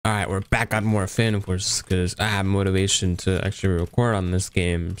we're back on more Fan Forces because I have motivation to actually record on this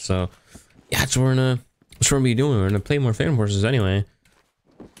game. So yeah, that's what we're gonna be doing. We're gonna play more Fan Forces anyway.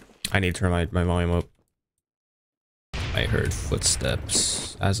 I need to turn my volume up. I heard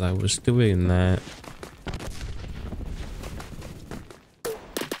footsteps as I was doing that.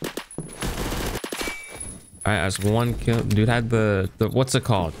 Alright, as one kill. Dude had the what's it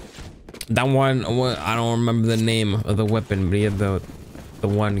called? That one, I don't remember the name of the weapon, but he had the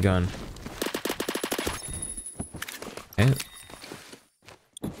one gun. Okay.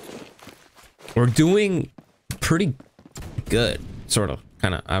 We're doing pretty good, sort of,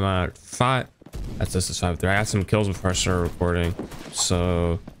 kind of. I'm at 5. This is 5-3. I got some kills before I started recording,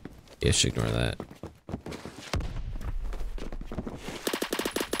 so yeah, should ignore that.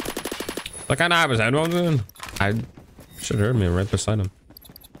 Like I know I was headphones in. I should have heard me right beside him.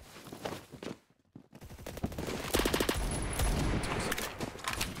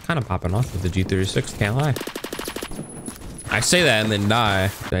 Kind of popping off with the G36, can't lie. I say that and then die.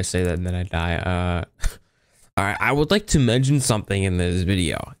 Did I say that and then I die? All right, I would like to mention something in this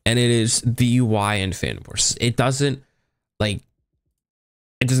video, and it is the UI in Fan Forces. It doesn't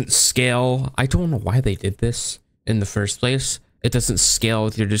scale. I don't know why they did this in the first place. It doesn't scale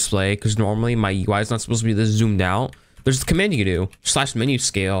with your display because normally my UI is not supposed to be this zoomed out. There's a command you can do /menu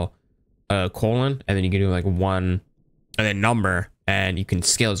scale colon, and then you can do like 1 and then number, and you can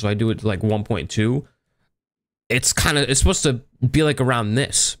scale it. So I do it to like 1.2. It's supposed to be like around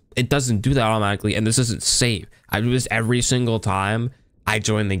this. It doesn't do that automatically, and this isn't save. I do this every single time I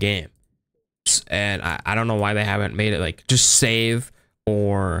join the game, and I don't know why they haven't made it like just save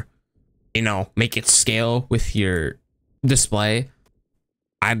or, you know, make it scale with your display.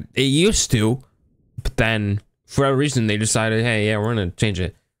 It used to, but then for a reason they decided, hey, yeah, we're gonna change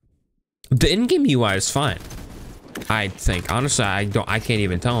it. The in-game UI is fine, I think. Honestly, I can't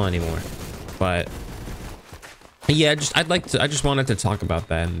even tell anymore, but yeah, I just wanted to talk about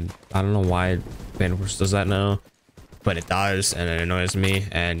that, and I don't know why Fan Forces does that now, but it does, and it annoys me.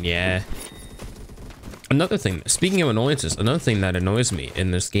 And yeah, another thing, speaking of annoyances, another thing that annoys me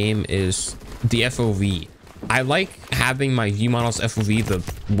in this game is the FOV. I like having my view model's FOV the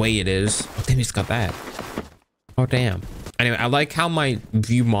way it is. Oh, damn, he's got that. Oh, damn. Anyway, I like how my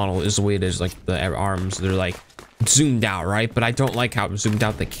view model is the way it is, like the arms, they're like zoomed out, right? But I don't like how zoomed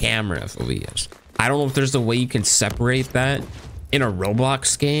out the camera FOV is. I don't know if there's a way you can separate that in a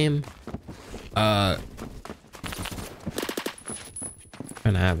Roblox game. Trying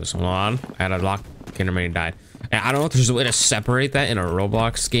to have this one on. I had a lock. Camera died. And I don't know if there's a way to separate that in a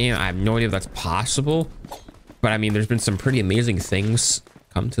Roblox game. I have no idea if that's possible. But I mean, there's been some pretty amazing things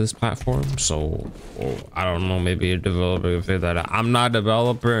come to this platform. So I don't know. Maybe a developer could figure that out. I'm not a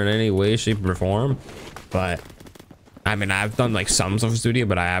developer in any way, shape, or form, but I mean, I've done like some stuff in studio,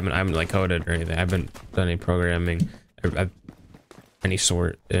 but I haven't like coded or anything. I haven't done any programming of any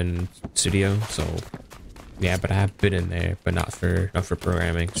sort in studio. So yeah, but I have been in there, but not for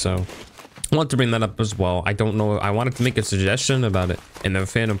programming. So I want to bring that up as well. I don't know. I wanted to make a suggestion about it in the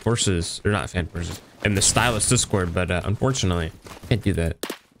Fan Forces, or not Fan Forces, in the Stylus Discord, but unfortunately, can't do that.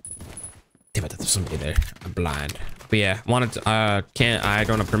 Damn it, there's somebody there. I'm blind. But yeah, wanted to. I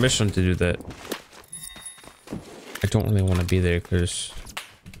don't have permission to do that. I don't really want to be there because,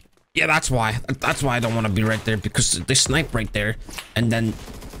 yeah, that's why I don't want to be right there, because they snipe right there, and then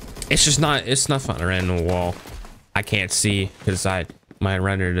it's not fun. A random wall I can't see because my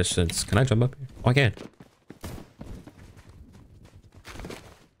render distance. Can I jump up here? Oh, I can.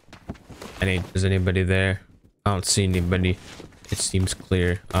 Is anybody there? I don't see anybody. It seems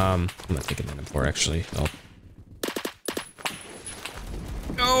clear. I'm not taking that M4 actually. Oh.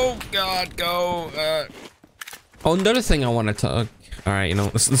 Oh God, go. Oh, another thing I want to talk. All right, you know,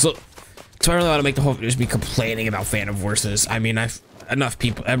 so I really want to make the whole video just be complaining about Fan Forces. I mean, enough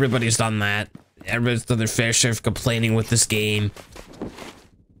people. Everybody's done that. Everybody's done their fair share of complaining with this game.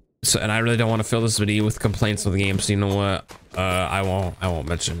 So, and I really don't want to fill this video with complaints of the game. So you know what? I won't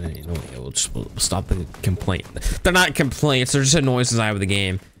mention it. You know, we'll stop the complaint. They're not complaints. They're just annoyances I have with the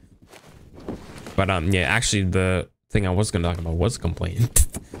game. But yeah, actually, the thing I was gonna talk about was a complaint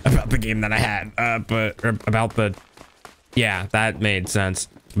about the game that I had. Yeah, that made sense.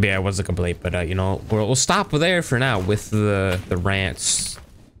 But yeah, it was a complaint. But you know, we'll stop there for now with the rants.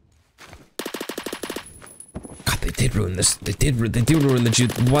 God, they did ruin this. They did ruin the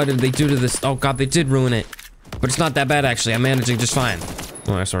juice. What did they do to this? Oh God, they did ruin it. But it's not that bad actually. I'm managing just fine.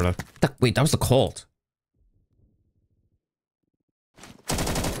 Well, sort of. Wait, that was the Colt.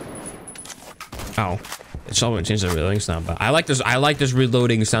 Oh, it still wouldn't change the reloading sound, but I like this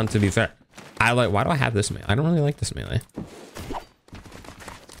reloading sound. To be fair, why do I have this melee? I don't really like this melee.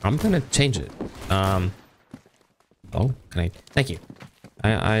 I'm gonna change it. Oh, can I? Thank you.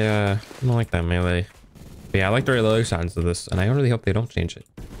 I don't like that melee. But yeah, I like the reload sounds of this, and I really hope they don't change it.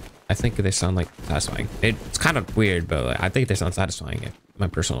 I think they sound like satisfying. It's kind of weird, but like, I think they sound satisfying, in my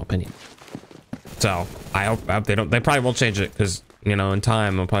personal opinion. So I hope they don't. They probably won't change it because, you know, in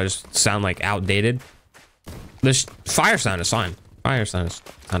time it'll probably just sound like outdated. This fire sound is fine. Fire sound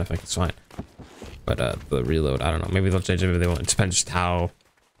effect is fine. But the reload, I don't know. Maybe they'll change it. Maybe they won't. It depends just how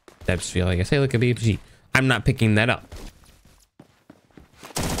devs feel. Like I say, look at BPG. I'm not picking that up.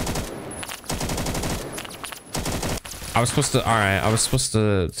 I was supposed to. All right, I was supposed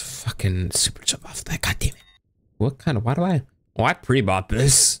to fucking super jump off that. God damn it! What kind of? Why do I? Oh, I pre-bought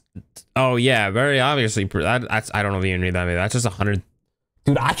this. Oh yeah, very obviously. That's. I don't know if you can read that. Maybe that's just 100.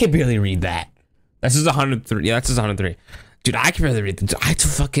 Dude, I can barely read that. That's just 103. Yeah, that's just 103. Dude, I can barely read that. I had to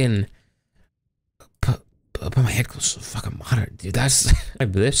fucking put my head close to the fucking monitor, dude. That's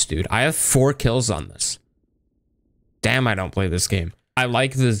like this, dude. I have 4 kills on this. Damn, I don't play this game. I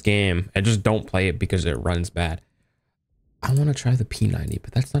like this game. I just don't play it because it runs bad. I want to try the P90,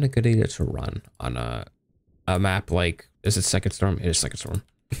 but that's not a good idea to run on a map like, is it Second Storm? It is Second Storm.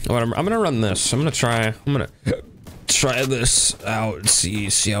 I'm gonna run this. I'm gonna try this out and see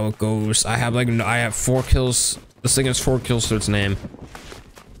how it goes. I have 4 kills. This thing has 4 kills to its name.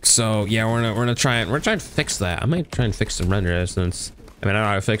 So yeah, we're gonna try and fix that. I might try and fix the render distance. I mean, I don't know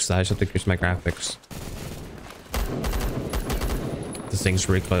how to fix that. I just have to increase my graphics. This thing's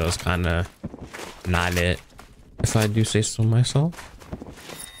recoil is kind of not it, if I do say so myself.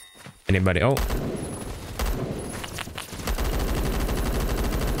 Anybody? Oh.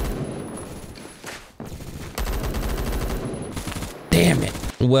 Damn it.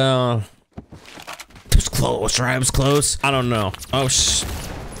 Well, it was close, right? It was close. I don't know. Oh,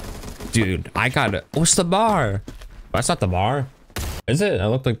 dude, I got it. What's the bar? That's not the bar. Is it? That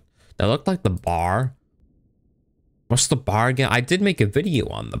looked like the bar. What's the bar again? I did make a video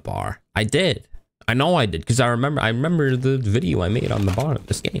on the bar. I did. I know I did, because I remember the video I made on the bar of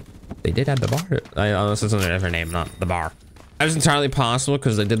this game. They did have the bar. Unless it's under a different name, not the bar. That is entirely possible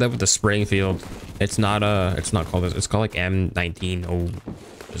because they did that with the Springfield. It's not called this. It's called like M19. Oh,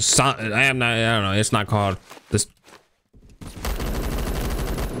 I don't know. It's not called this.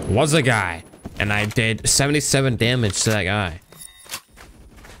 Was a guy, and I did 77 damage to that guy.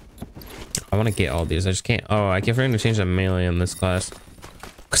 I want to get all these. I just can't. Oh, I keep forgetting to change the melee in this class.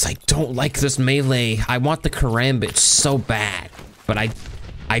 Because I don't like this melee. I want the karambit so bad. But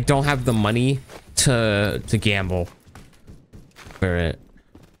I don't have the money to gamble for it.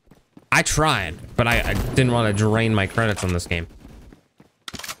 I tried, but I didn't want to drain my credits on this game.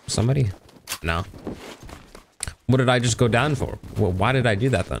 Somebody? No. What did I just go down for? Well, why did I do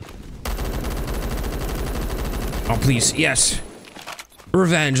that then? Oh, please. Yes.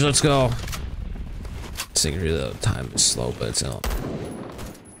 Revenge. Let's go. This reload time is slow, but it's not.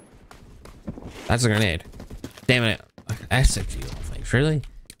 That's a grenade. Damn it. SFG things. Really?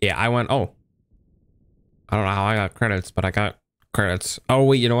 Yeah, I went. Oh. I don't know how I got credits, but I got credits. Oh,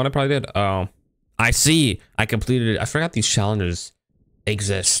 wait. You know what I probably did? Oh. I see. I completed it. I forgot these challenges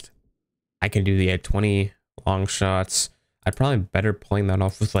exist. I can do the 20 long shots. I'd probably better pulling that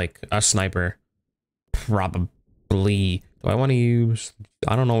off with like a sniper. Probably. Do I want to use?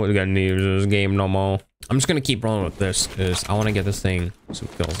 I don't know what we're gonna use in this game no more. I'm just gonna keep rolling with this because I want to get this thing some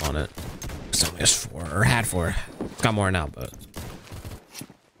kills on it. So only has 4 or had 4. It's got more now, but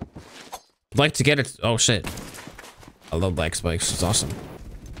I'd like to get it. Oh shit! I love black spikes. It's awesome.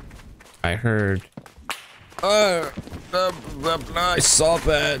 I heard. I saw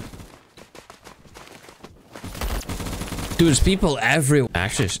that. Dude, there's people everywhere.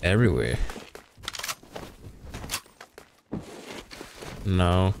 Actually, it's everywhere.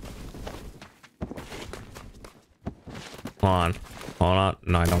 No. Hold on. Hold on.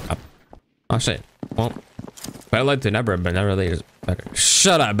 No, I don't got. Oh shit. Well, better late than never, but never late is better.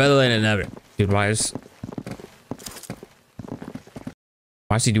 Shut up. Better late than never. Dude, why is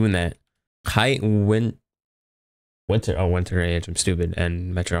he doing that? Height, winter. Oh, winter age. I'm stupid.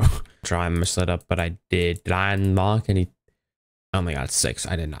 And metro. Try and mess that up, but I did. Did I unlock any? I only got 6.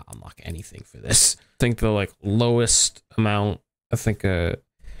 I did not unlock anything for this. I think the like lowest amount. I think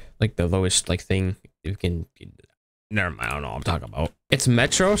like the lowest like thing you can. Never mind. I don't know what I'm talking about. It's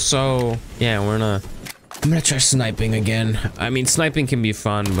metro, so yeah, I'm gonna try sniping again. I mean, sniping can be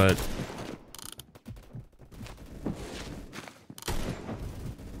fun, but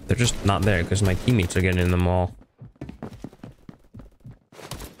they're just not there because my teammates are getting in them all.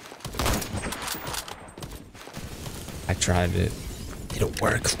 I tried it. Didn't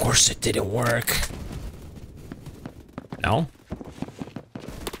work. Of course it didn't work. No?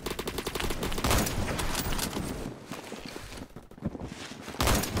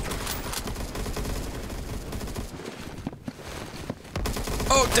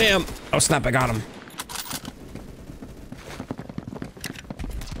 Damn. Oh, snap. I got him.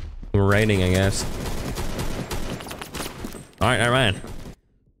 We're raiding, I guess. All right, never mind.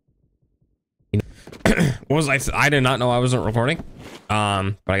 What was I did not know I wasn't recording.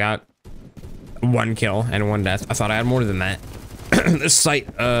 But I got 1 kill and 1 death. I thought I had more than that. This site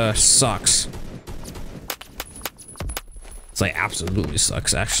sucks. This site absolutely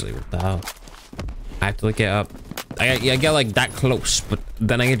sucks, actually. What the hell? I have to like get up. I get like that close, but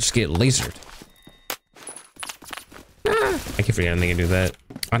then I just get lasered. I keep forgetting they can do that.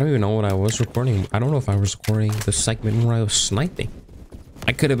 I don't even know what I was recording. I don't know if I was recording the segment where I was sniping.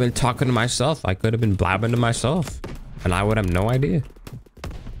 I could have been talking to myself. I could have been blabbing to myself, and I would have no idea.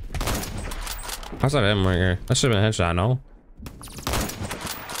 How's that him right here? That should have been a headshot, no?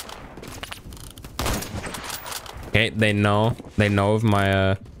 Okay, they know of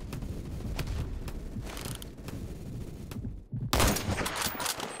my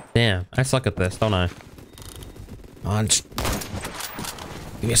Damn, I suck at this, don't I? Come on,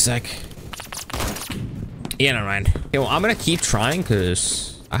 give me a sec. Yeah, never mind. Okay, well, I'm gonna keep trying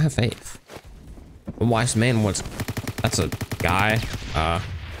because I have faith. A wise man wants. That's a guy. Oh,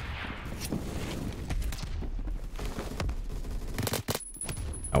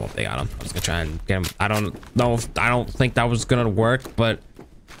 well, they got him. I was gonna try and get him. I don't know if I don't think that was gonna work, but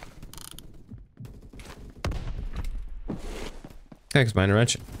thanks, my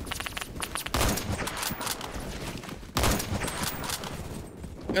intervention.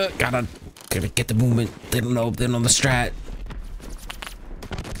 Gotta get the movement. They don't know the strat.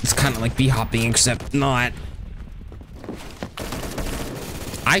 It's kind of like bee hopping, except not.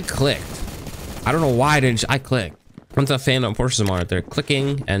 I clicked. I don't know why I didn't. I clicked. Once a Phantom Forces moment, they're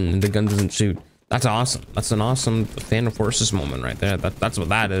clicking and the gun doesn't shoot. That's awesome. That's an awesome Phantom Forces moment right there. That's what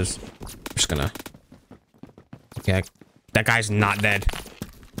that is. I'm just gonna. Okay, that guy's not dead.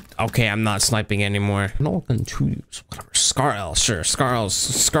 Okay, I'm not sniping anymore. No gun to use. Whatever. Scar L, sure.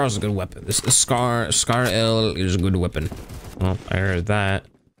 Scar's a good weapon. This Scar L is a good weapon. Well, I heard that.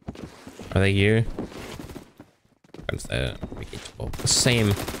 Are they here? What's that? The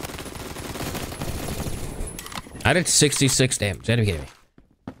same. I did 66 damage. Are you kidding me?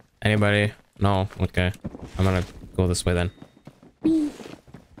 Anybody? No? Okay. I'm gonna go this way then.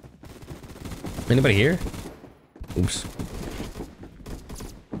 Anybody here? Oops.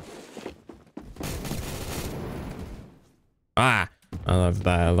 Ah! I love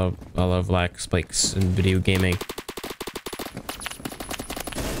that. I love like spikes in video gaming.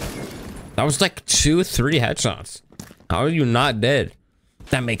 That was like 2-3 headshots. How are you not dead?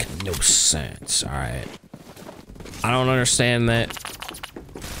 That makes no sense. Alright. I don't understand that.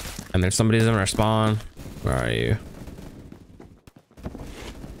 And then somebody's gonna respawn. Where are you?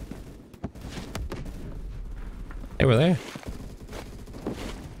 Hey, we're there.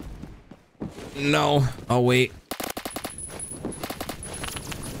 No. Oh, wait.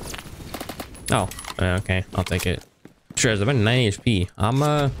 Oh, okay. I'll take it. Sure, it's about 90 HP.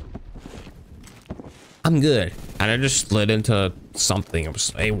 I'm good. And I just slid into something. It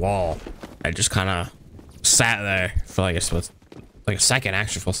was a wall. I just kind of sat there for like a second,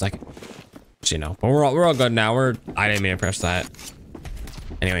 actually, full second. But, you know, but we're all good now. I didn't mean to press that.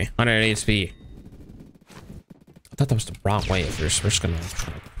 Anyway, 100 HP. I thought that was the wrong way. We're just gonna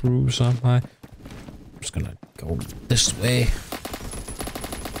try to cruise on by. I'm just gonna go this way.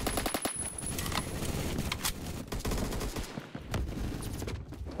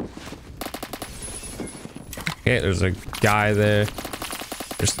 Okay, there's a guy there.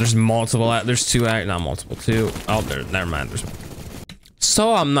 There's multiple. There's two. Not multiple. Two. Oh, there. Never mind. There's.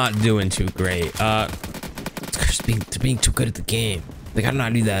 So I'm not doing too great. It's being too good at the game. They gotta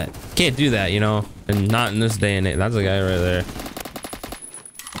not do that. Can't do that, you know. And not in this day and age. That's a guy right there.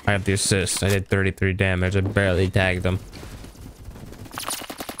 I have the assist. I did 33 damage. I barely tagged him.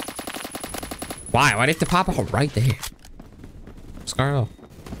 Why? Why did they pop out right there? Scarlo.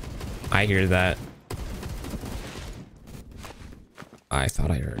 I hear that. I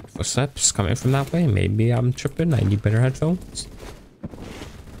thought I heard footsteps coming from that way. Maybe I'm tripping. I need better headphones.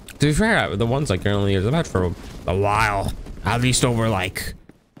 To be fair, the ones I currently use, I've had for a while. At least over like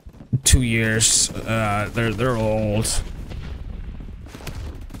 2 years. They're old.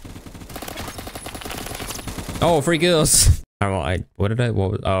 Oh, free kills. Oh, I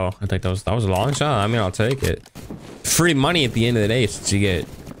think that was a long shot. I mean, I'll take it. Free money at the end of the day since you get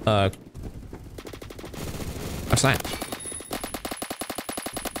what's that?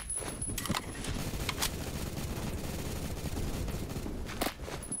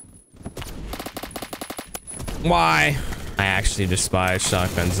 Why? I actually despise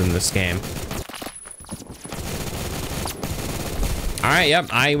shotguns in this game. All right, yep.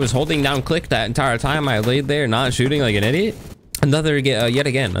 I was holding down click that entire time. I laid there not shooting like an idiot. Another, yet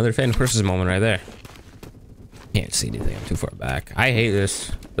again, another fan versus moment right there. Can't see anything. I'm too far back. I hate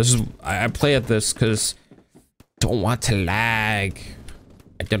this. This is, I play at this because don't want to lag.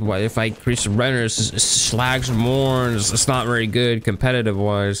 I did what if I increase the renders, it slags more. It's not very good competitive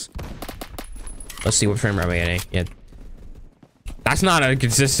wise. Let's see what frame rate I'm getting. Yeah. That's not a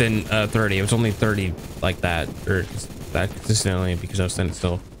consistent 30. It was only 30 like that, or that consistently because I was standing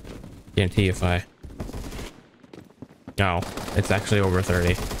still. Guarantee if I. No, it's actually over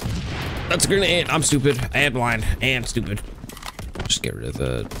 30. That's a grenade. I'm stupid. I am blind. I am stupid. Just get rid of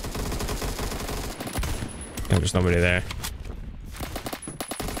the. Oh, there's nobody there.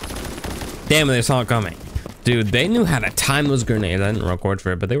 Damn it, they saw it coming. Dude, they knew how to time those grenades. I didn't record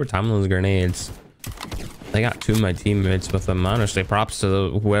for it, but they were timing those grenades. They got two of my teammates with them. Honestly, props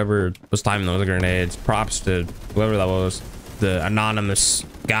to whoever was timing those grenades. Props to whoever that was. The anonymous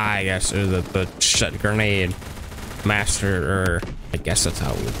guy, I guess, or the shut grenade master, or I guess that's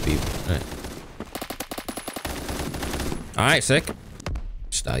how it would be. All right, sick.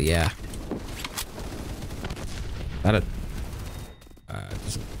 Just, yeah. That it.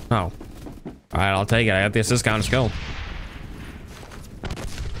 Oh. All right, I'll take it. I got the assist count. Let's go.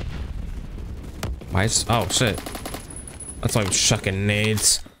 Why is, oh shit. That's why I'm shucking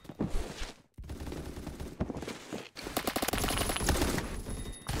nades.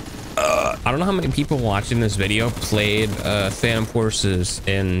 I don't know how many people watching this video played Phantom Forces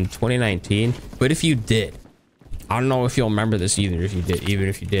in 2019, but if you did, I don't know if you'll remember this either. If you did, even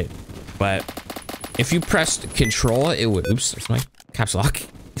if you did, but if you pressed control, it would. Oops, there's my caps lock.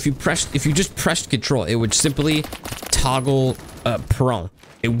 If you just pressed control, it would simply toggle prone.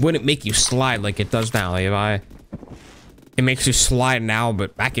 It wouldn't make you slide like it does now. Like it makes you slide now,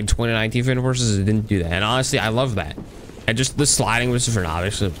 but back in 2019 Phantom Forces, it didn't do that. And honestly, I love that. And just the sliding was for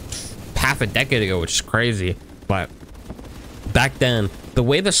obviously half a decade ago, which is crazy. But back then, the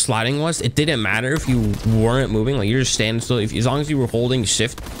way the sliding was, it didn't matter if you weren't moving. Like you're just standing still. As long as you were holding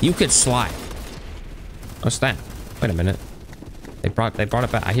shift, you could slide. What's that? Wait a minute. They brought it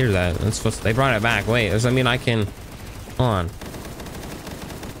back. I hear that. They brought it back. Wait, does that mean I can? Hold on.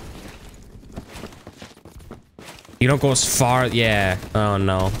 You don't go as far. Yeah. Oh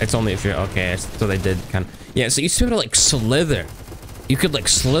no. It's only if you're okay. So they did kind of. Yeah. So you used to be able to like slither. You could like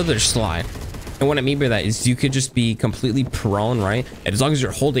slither slide. And what I mean by that is you could just be completely prone, right? And as long as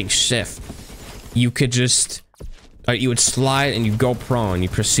you're holding shift, you could just. You would slide and you go prone. You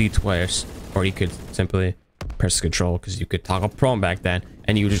proceed twice, or you could simply press control because you could toggle prone back then,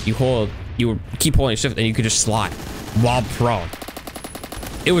 and you would keep holding shift and you could just slide while prone.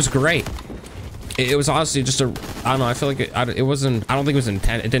 It was great. It was honestly just a, I don't know, I feel like it wasn't, I don't think it was it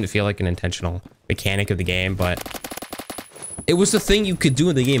didn't feel like an intentional mechanic of the game, but it was the thing you could do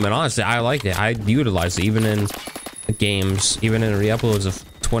in the game, and honestly, I liked it. I utilized it even in the games, even in re-uploads of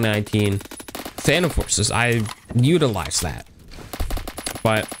 2019 Phantom Forces. I utilized that.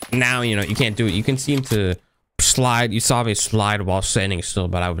 But now, you know, you can't do it. You can seem to slide. You saw me slide while standing still,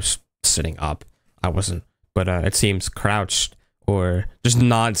 but I was sitting up. I wasn't. But it seems crouched or just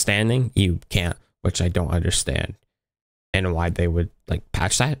non-standing, you can't, which I don't understand. And why they would like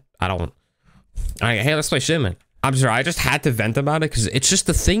patch that, I don't. All right, hey, let's play Shimon. I'm sorry, I just had to vent about it because it's just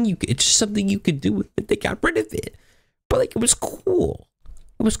the thing you. It's just something you could do with it. They got rid of it, but like it was cool.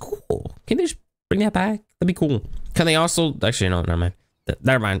 It was cool. Can they just bring that back? That'd be cool. Can they also actually no, never mind.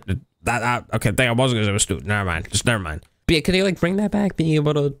 Never mind. Okay, I was gonna say it was stupid. Never mind. Just never mind. But yeah, can they like bring that back? Being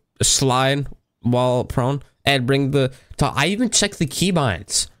able to slide while prone and bring the. I even checked the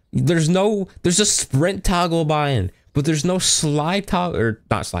keybinds. There's a sprint toggle bind, but there's no slide toggle or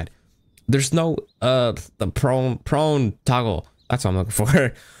not slide. There's no the prone toggle. That's what I'm looking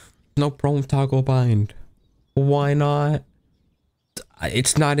for. No prone toggle bind. Why not?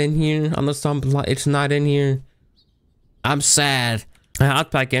 It's not in here on the stump. It's not in here. I'm sad. I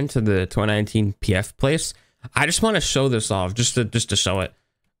hopped back into the 2019 PF place. I just want to show this off, just to show it.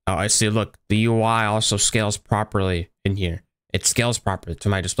 Oh, I see. Look, the UI also scales properly in here. It scales properly to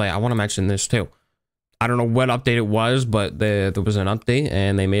my display. I want to mention this too. I don't know what update it was, but there was an update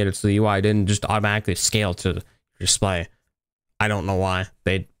and they made it so the UI didn't just automatically scale to the display. I don't know why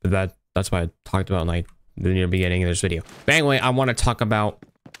that's why I talked about like the near beginning of this video. But anyway, I want to talk about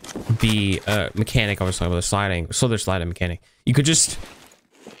the mechanic I was talking about, the sliding. So there's sliding mechanic. You could just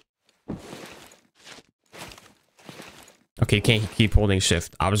okay, you can't keep holding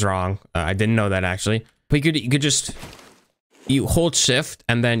shift. I was wrong. I didn't know that actually. But you could just hold shift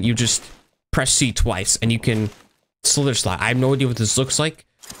and then you just press C twice and you can slither slide. I have no idea what this looks like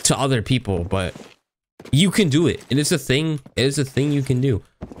to other people, but You can do it. It is a thing. It is a thing you can do.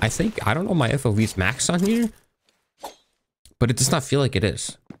 I think, I don't know my FOV's max on here, but it does not feel like it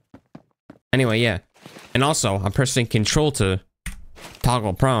is. Anyway, yeah. And also, I'm pressing control to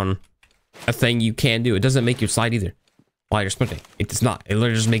toggle prone, a thing you can do. It doesn't make you slide either while you're sprinting. It does not. It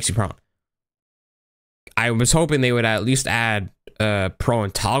literally just makes you prone. I was hoping they would at least add pro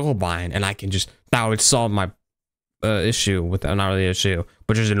and toggle bind, and I can just, that would solve my issue with, not really issue,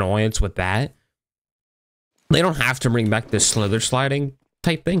 but just annoyance with that. They don't have to bring back this slither sliding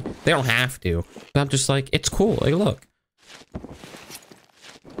type thing. They don't have to. But I'm just like, it's cool. Like, look.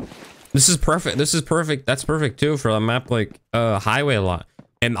 This is perfect. This is perfect. That's perfect too for a map like highway a lot.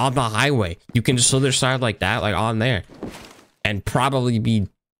 And on the highway, you can just slither slide like that, like on there, and probably be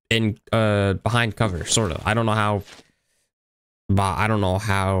in behind cover, sort of. I don't know how, but I don't know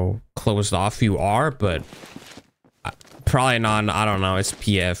how closed off you are, but probably not. I don't know. It's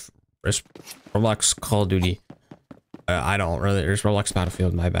PF. It's Roblox Call of Duty. I don't really. There's Roblox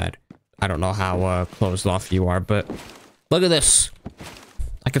Battlefield. My bad. I don't know how closed off you are, but look at this.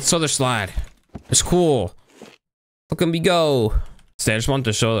 I can slither slide. It's cool. Look at me go. So I just wanted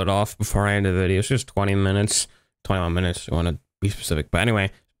to show that off before I end the video. It's just 20 minutes, 21 minutes. I want to be specific, but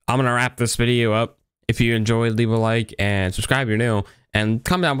anyway, I'm gonna wrap this video up. If you enjoyed, leave a like and subscribe if you're new, and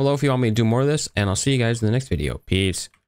comment down below if you want me to do more of this. And I'll see you guys in the next video. Peace.